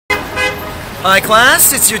Hi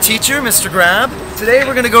class, it's your teacher, Mr. Grab. Today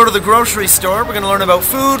we're going to go to the grocery store. We're going to learn about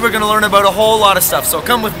food, we're going to learn about a whole lot of stuff, so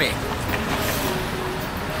come with me.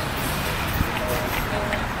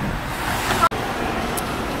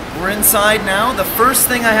 We're inside now. The first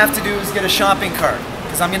thing I have to do is get a shopping cart,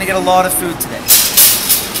 because I'm going to get a lot of food today.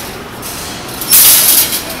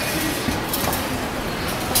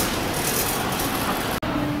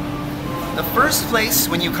 The first place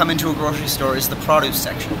when you come into a grocery store is the produce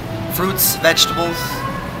section. Fruits, vegetables.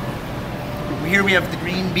 Here we have the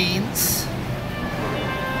green beans.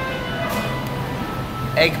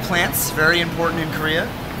 Eggplants, very important in Korea.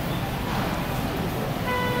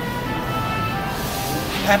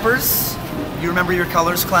 Peppers. You remember your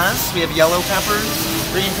colors, class? We have yellow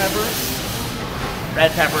peppers, green peppers,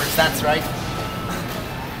 red peppers, that's right.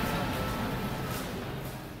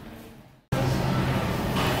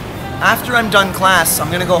 After I'm done class, I'm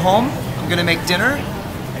gonna go home, I'm gonna make dinner.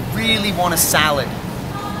 I really want a salad.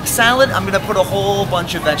 A salad, I'm gonna put a whole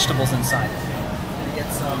bunch of vegetables inside. I'm gonna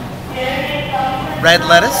get some red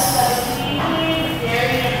lettuce,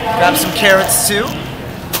 grab some carrots too.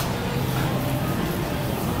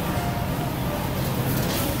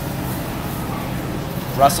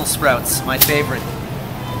 Brussels sprouts, my favorite.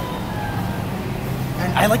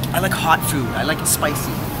 And I like hot food, I like it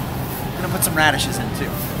spicy. I'm gonna put some radishes in too.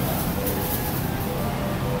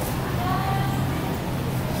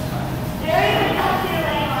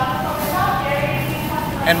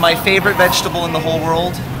 And my favorite vegetable in the whole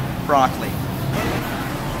world, broccoli.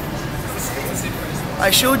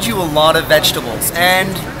 I showed you a lot of vegetables,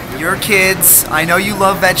 and your kids, I know you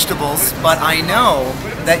love vegetables, but I know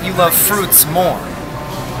that you love fruits more.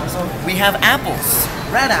 So we have apples,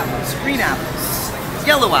 red apples, green apples,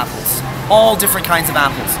 yellow apples, all different kinds of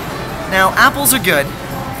apples. Now, apples are good.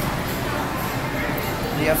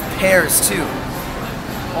 We have pears too.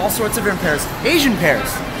 All sorts of different pears. Asian pears.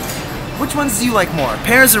 Which ones do you like more,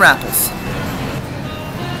 pears or apples?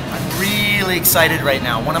 I'm really excited right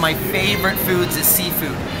now. One of my favorite foods is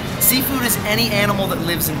seafood. Seafood is any animal that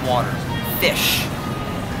lives in water. Fish.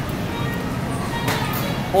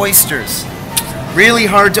 Oysters. Really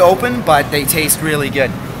hard to open, but they taste really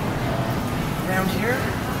good. Around here,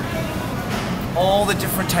 all the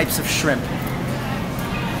different types of shrimp.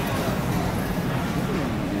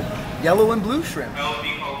 Yellow and blue shrimp.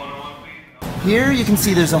 Here you can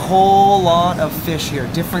see there's a whole lot of fish here.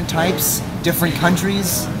 Different types, different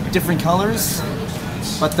countries, different colors,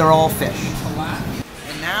 but they're all fish.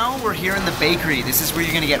 And now we're here in the bakery. This is where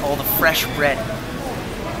you're gonna get all the fresh bread.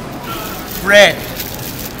 Bread.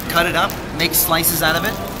 Cut it up, make slices out of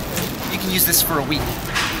it. You can use this for a week.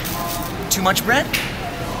 Too much bread?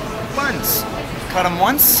 Buns. Cut them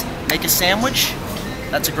once, make a sandwich.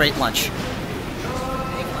 That's a great lunch.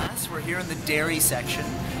 Hey class, we're here in the dairy section.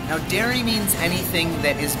 Now, dairy means anything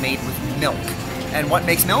that is made with milk. And what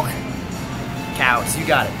makes milk? Cows, you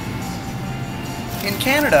got it. In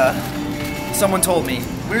Canada, someone told me,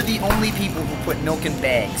 we're the only people who put milk in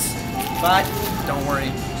bags. But, don't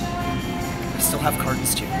worry, we still have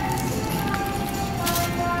cartons too.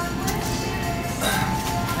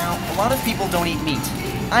 Now, a lot of people don't eat meat.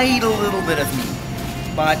 I eat a little bit of meat,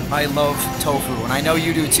 but I love tofu, and I know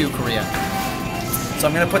you do too, Korea. So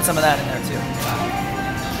I'm gonna put some of that in there too.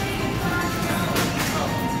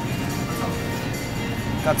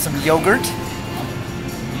 Got some yogurt,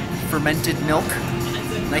 fermented milk,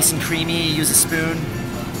 nice and creamy, use a spoon.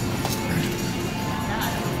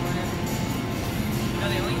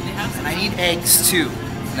 And I need eggs too.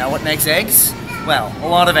 Now what makes eggs? Well, a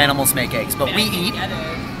lot of animals make eggs, but we eat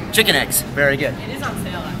chicken eggs. Very good. It is on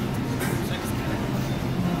sale.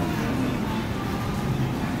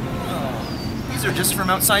 Oh, these are just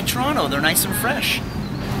from outside Toronto. They're nice and fresh.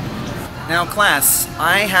 Now class,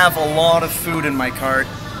 I have a lot of food in my cart.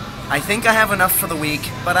 I think I have enough for the week,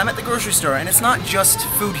 but I'm at the grocery store and it's not just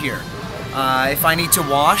food here. If I need to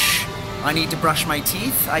wash, I need to brush my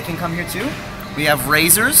teeth, I can come here too. We have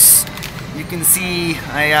razors. You can see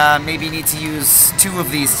I maybe need to use 2 of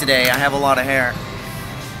these today. I have a lot of hair.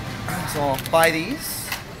 So I'll buy these.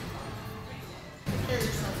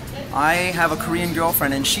 I have a Korean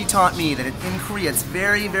girlfriend and she taught me that in Korea it's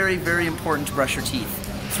very, very, very important to brush your teeth.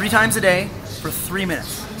 3 times a day for 3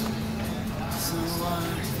 minutes. So I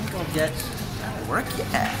think I'll get that'll work.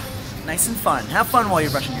 Yeah, nice and fun. Have fun while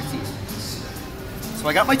you're brushing your teeth. So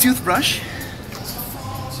I got my toothbrush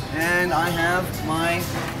and I have my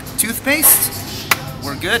toothpaste.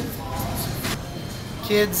 We're good.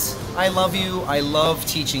 Kids, I love you. I love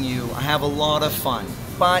teaching you. I have a lot of fun.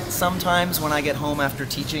 But sometimes when I get home after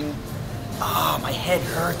teaching, my head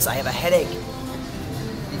hurts. I have a headache.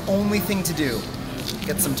 The only thing to do,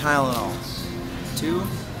 get some Tylenol. 2,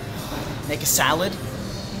 make a salad.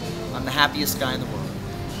 I'm the happiest guy in the world.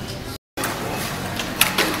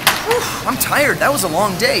 Whew, I'm tired. That was a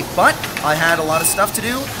long day, but I had a lot of stuff to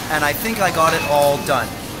do, and I think I got it all done.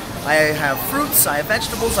 I have fruits, I have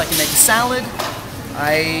vegetables, I can make a salad,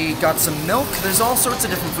 I got some milk. There's all sorts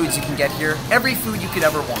of different foods you can get here. Every food you could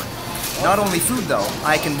ever want. Not only food though,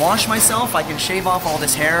 I can wash myself, I can shave off all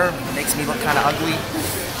this hair, it makes me look kind of ugly.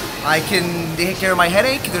 I can take care of my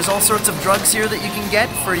headache. There's all sorts of drugs here that you can get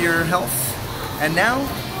for your health. And now,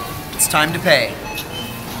 it's time to pay.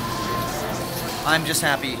 I'm just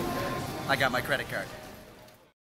happy I got my credit card.